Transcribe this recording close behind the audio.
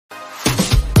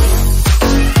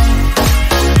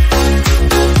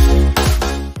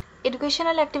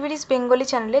Educational activities Bengali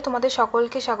চ্যানেলে তোমাদের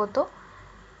সকলকে স্বাগত।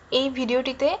 এই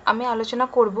ভিডিওটিতে আমি আলোচনা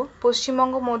করব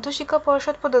পশ্চিমবঙ্গ মধ্যশিক্ষা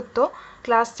পর্ষদ প্রদত্ত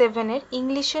ক্লাস 7-এর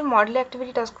ইংলিশের model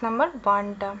activity task number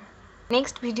 1টা।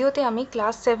 Next ভিডিওতে আমি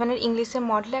ক্লাস 7-এর ইংলিশের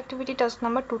মডেল অ্যাক্টিভিটি টাস্ক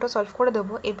নাম্বার 2টা সলভ করে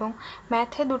দেবো এবং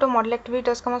ম্যাথে দুটো মডেল অ্যাক্টিভিটি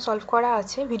টাস্ক আমার সলভ করা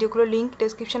আছে। ভিডিওগুলোর লিঙ্ক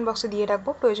ডেসক্রিপশন বক্সে দিয়ে রাখবো,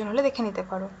 প্রয়োজন হলে দেখে নিতে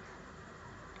পারো।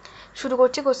 শুরু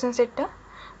করছি কোশ্চেন সেটটা।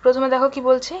 প্রথমে দেখো কি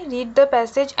বলছে, read the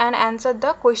passage and answer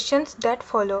the questions that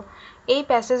follow. এই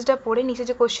প্যাসেজটা পড়ে নিচে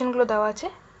যে কোয়েশ্চেনগুলো দেওয়া আছে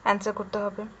অ্যান্সার করতে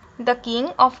হবে। The king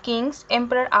of Kings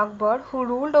emperor Akbar who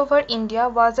ruled over India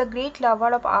was a great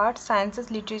lover of art, sciences,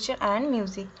 literature and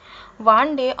music. One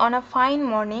day on a fine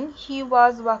morning he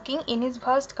was walking in his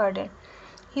vast garden.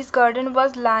 His garden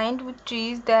was lined with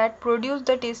trees that produced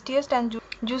the tastiest and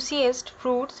juiciest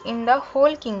fruits in the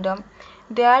whole kingdom.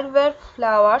 There were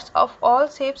flowers of all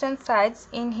shapes and sizes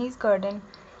in his garden.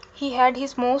 He had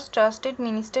his most trusted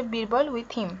minister Birbal with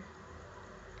him.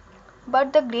 But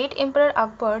the great Emperor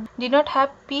Akbar did not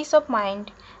have peace of mind,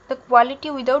 the quality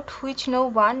without which no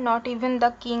one, not even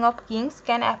the king of kings,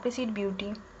 can appreciate beauty.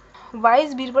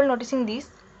 Wise Birbal, noticing this,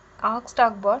 asked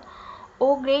Akbar, "O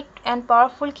great and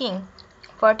powerful king,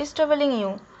 what is troubling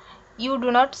you? You do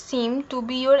not seem to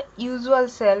be your usual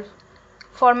self.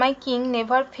 For my king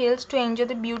never fails to enjoy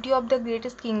the beauty of the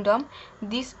greatest kingdom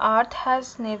this earth has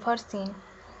never seen."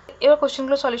 এবার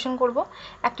কোশ্চেনগুলো solution করব।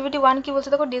 Activity 1 কি বলছে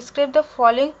দেখো, describe the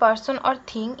following person or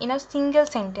thing in a single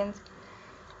sentence.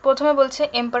 প্রথমে বলছে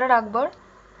emperor আকবর,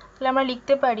 তাহলে আমরা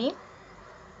লিখতে পারি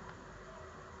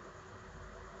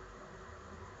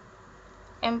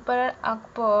Emperor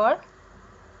Akbar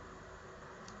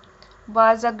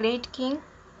was a great king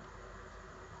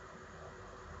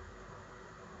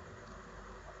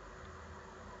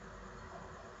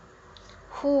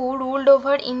who ruled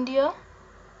over India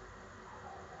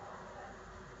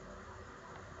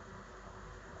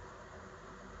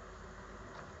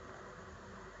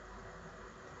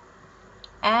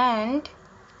and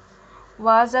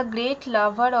was a great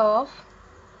lover of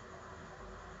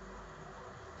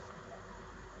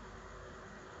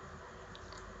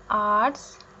arts,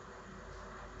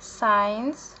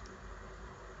 science,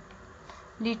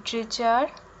 literature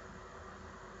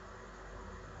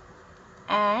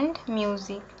and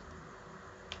music.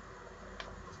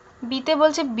 বিতে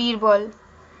বলছে বীরবল,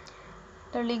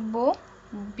 তাহলে লিখবো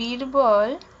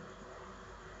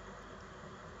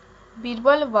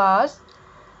Birbal was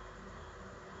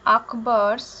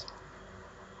Akbar's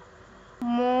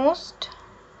most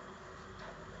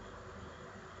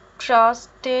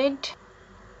trusted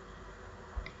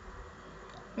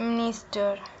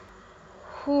minister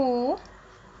who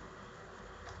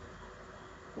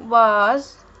was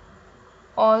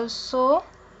also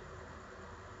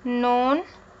known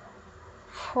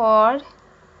for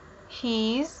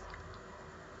his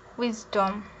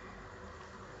wisdom.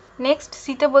 Next,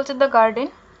 সিতে বলছে the garden,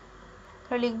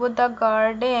 তাহলে লিখবো the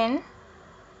garden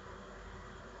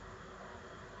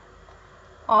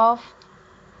of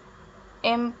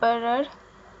Emperor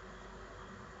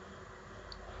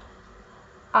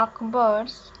Akbar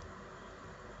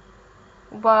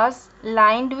was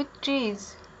lined with trees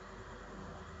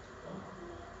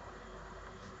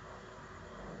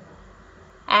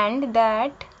and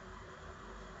that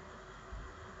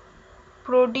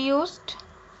produced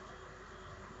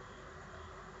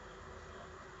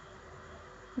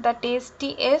the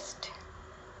tastiest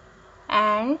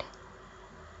and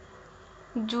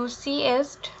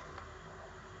juiciest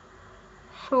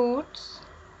fruits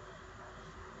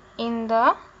in the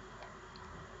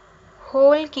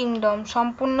whole kingdom,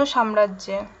 সম্পূর্ণ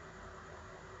সাম্রাজ্যে।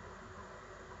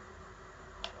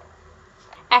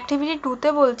 Activity 2তে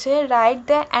বলছে write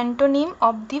the antonym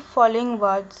of the following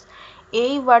words.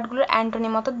 এই ওয়ার্ডগুলোর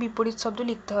antonym অর্থাৎ বিপরীত শব্দ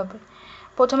লিখতে হবে।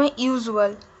 প্রথমে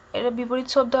ইউজুয়াল, এর বিপরীত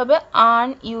শব্দ হবে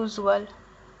আনইউজুয়াল।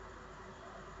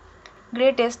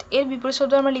 গ্রেটেস্ট, এর বিপরীত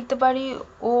শব্দ আমরা লিখতে পারি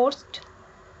ওর্স্ট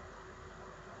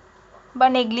বা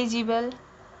নেগলিজিবল।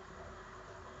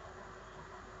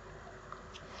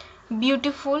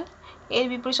 বিউটিফুল, এর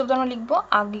বিপরীত শব্দ আমরা লিখবো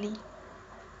আগলি।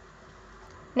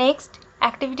 নেক্সট,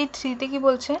 অ্যাক্টিভিটি 3তে কি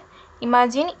বলছে,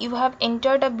 imagine you have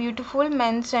entered a beautiful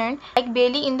mansion like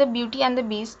বেলি in the beauty and the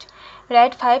beast.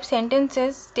 Right 5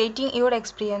 sentences stating your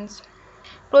experience.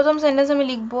 প্রথম সেন্টেন্স আমি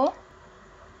লিখবো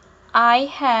I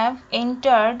have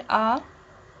entered a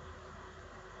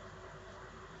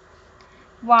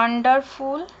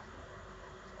wonderful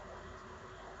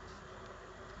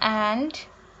and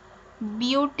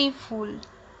beautiful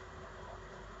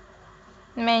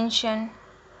mansion.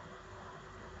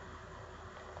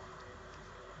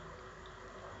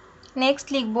 Next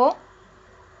লিখবো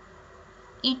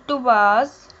it was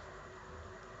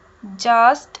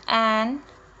just an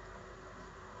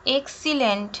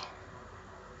excellent,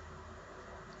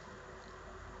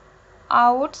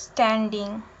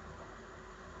 outstanding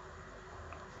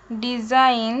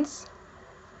designs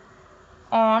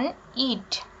on it.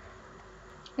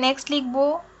 Next লিখবো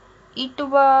it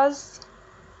was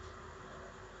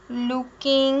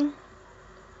looking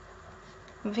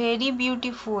very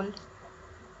beautiful.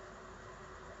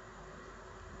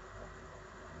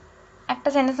 একটা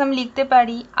sentence আমি লিখতে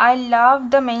পারি I love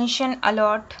the mansion a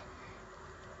lot.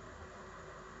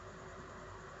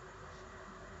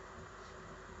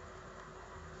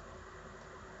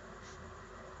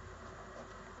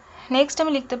 Next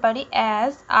আমি লিখতে পারি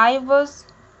as I was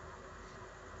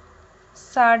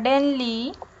suddenly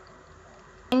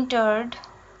entered,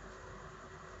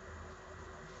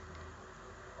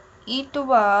 it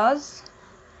was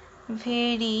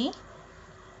very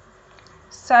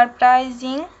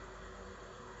surprising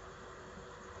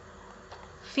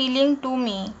feeling to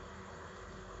me.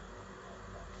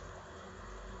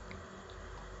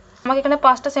 আমাকে এখানে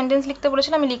 5টা সেন্টেন্স লিখতে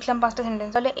বলেছিল, আমি লিখলাম 5টা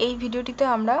সেন্টেন্স। তাহলে এই ভিডিওটিতে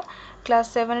আমরা ক্লাস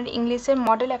 7 এর ইংলিশের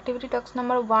model activity task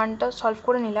number 1টা solve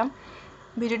করে নিলাম।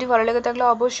 ভিডিওটি ভালো লেগে থাকলে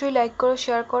অবশ্যই লাইক করো,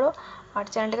 শেয়ার করো, আর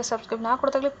চ্যানেলটাকে সাবস্ক্রাইব না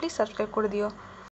করে থাকলে প্লিজ সাবস্ক্রাইব করে দিও।